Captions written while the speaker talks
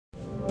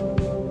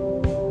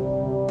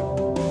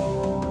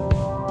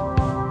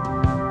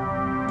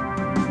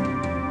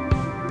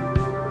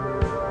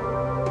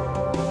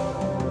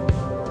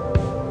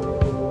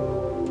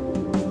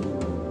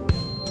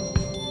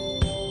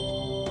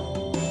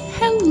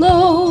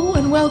Hello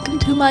and welcome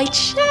to my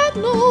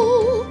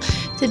channel!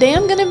 Today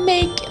I'm gonna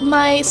make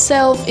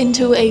myself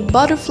into a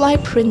butterfly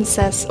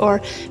princess or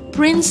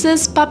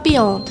Princess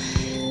Papillon.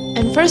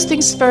 And first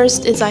things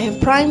first is I have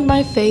primed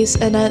my face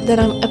and then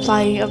I'm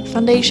applying a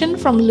foundation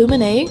from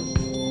Luminate.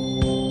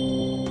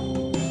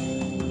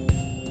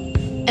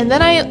 And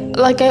then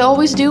like I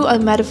always do, I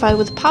mattify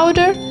with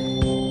powder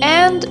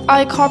and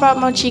I carve out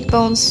my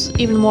cheekbones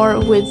even more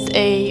with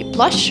a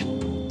blush.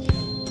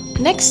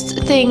 Next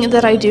thing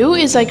that I do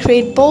is I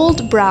create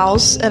bold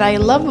brows, and I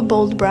love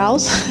bold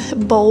brows.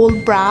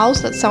 Bold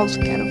brows, that sounds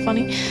kind of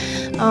funny.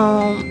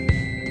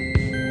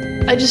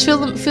 I just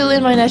fill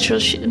in my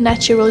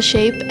natural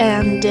shape,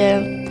 and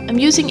I'm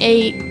using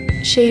a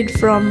shade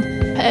from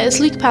a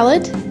Sleek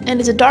palette, and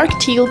it's a dark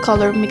teal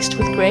color mixed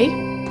with gray.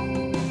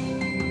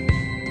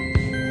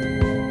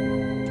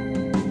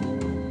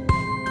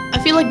 I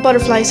feel like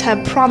butterflies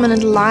have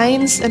prominent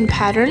lines and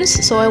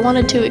patterns, so I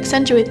wanted to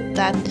accentuate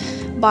that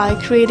by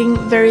creating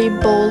very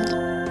bold,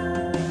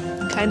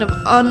 kind of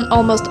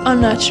almost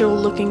unnatural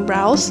looking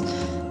brows.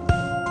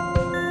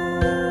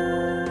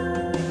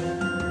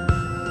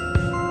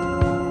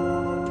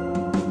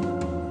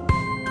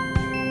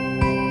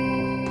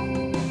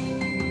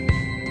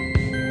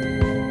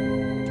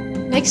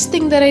 Next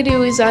thing that I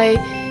do is I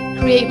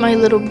create my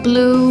little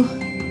blue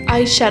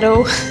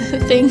eyeshadow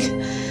thing,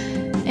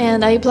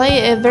 and I apply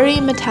a very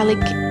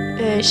metallic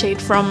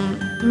shade from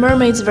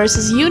Mermaids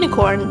vs.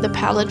 Unicorn, the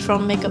palette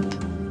from Makeup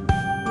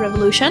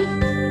Revolution,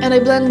 and I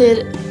blend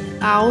it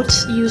out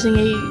using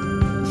a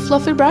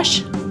fluffy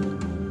brush.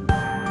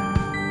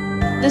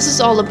 This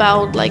is all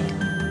about like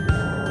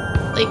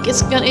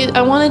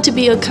I want it to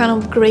be a kind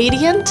of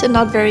gradient and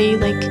not very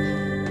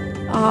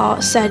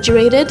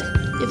saturated,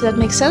 if that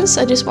makes sense.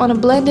 I just want to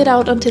blend it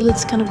out until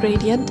it's kind of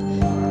gradient.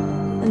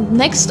 And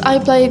next I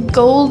apply a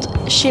gold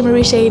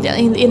shimmery shade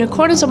in the inner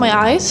corners of my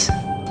eyes.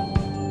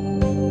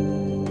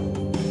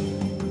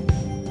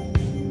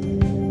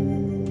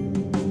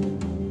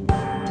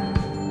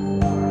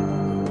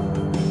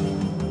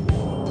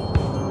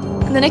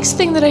 And the next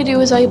thing that I do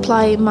is I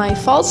apply my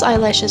false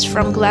eyelashes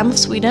from Glam of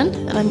Sweden,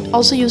 and I'm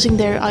also using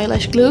their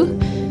eyelash glue.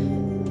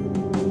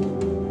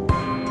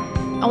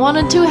 I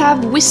wanted to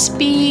have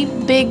wispy,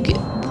 big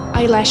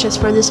eyelashes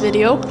for this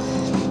video.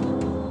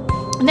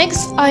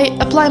 Next, I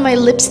apply my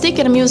lipstick,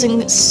 and I'm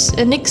using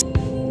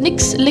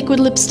NYX liquid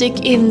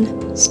lipstick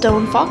in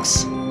Stone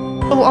Fox.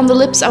 Oh, on the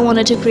lips, I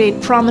wanted to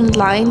create prominent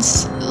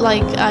lines,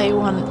 like I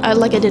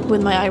did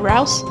with my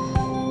eyebrows.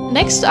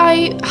 Next,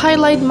 I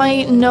highlight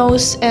my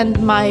nose and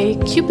my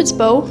Cupid's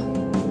bow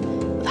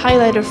with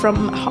highlighter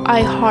from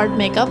I Heart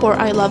Makeup or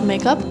I Love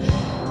Makeup.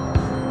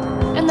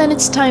 And then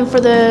it's time for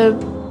the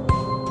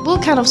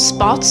kind of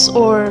spots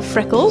or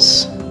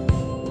freckles.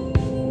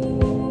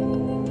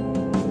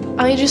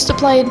 I just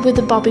apply it with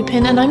a bobby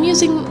pin, and I'm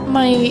using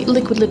my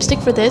liquid lipstick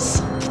for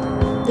this,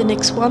 the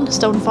NYX one,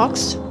 Stone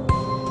Fox.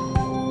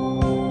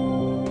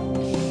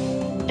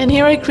 And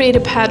here I create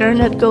a pattern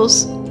that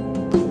goes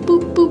boop,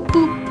 boop, boop,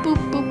 boop,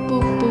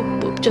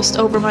 just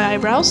over my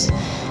eyebrows.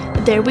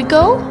 There we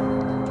go.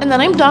 And then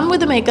I'm done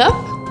with the makeup.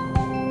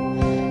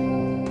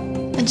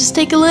 And just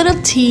take a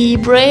little tea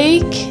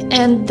break,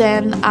 and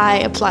then I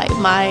apply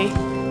my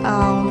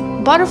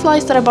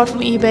butterflies that I bought from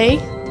eBay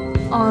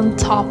on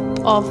top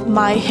of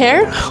my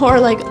hair, or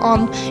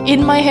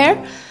in my hair,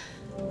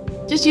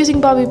 just using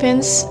bobby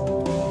pins.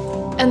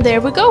 And there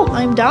we go,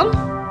 I'm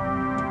done.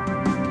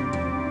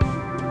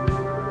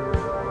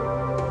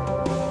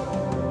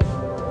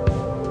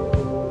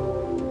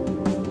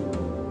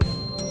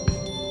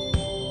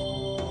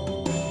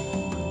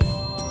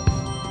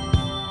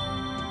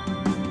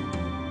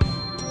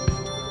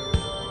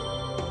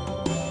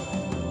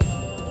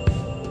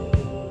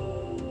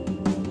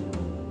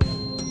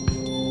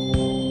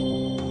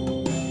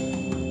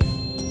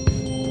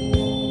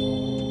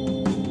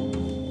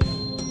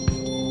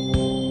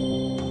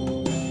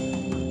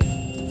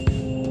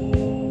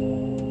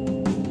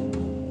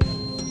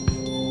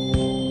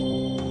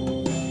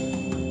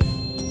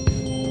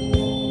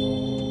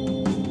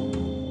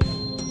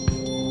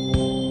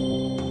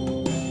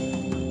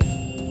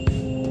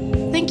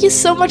 Thank you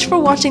so much for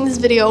watching this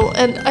video,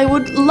 and I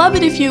would love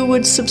it if you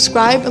would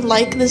subscribe and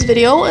like this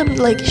video and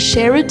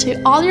share it to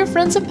all your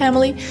friends and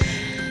family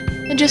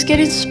and just get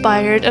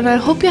inspired. And I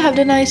hope you had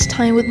a nice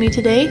time with me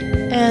today,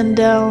 and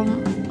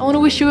I want to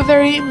wish you a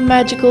very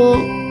magical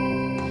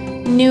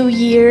new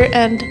year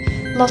and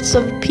lots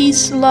of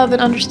peace, love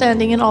and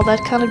understanding and all that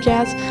kind of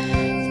jazz.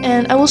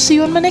 And I will see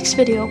you in my next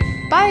video.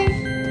 Bye!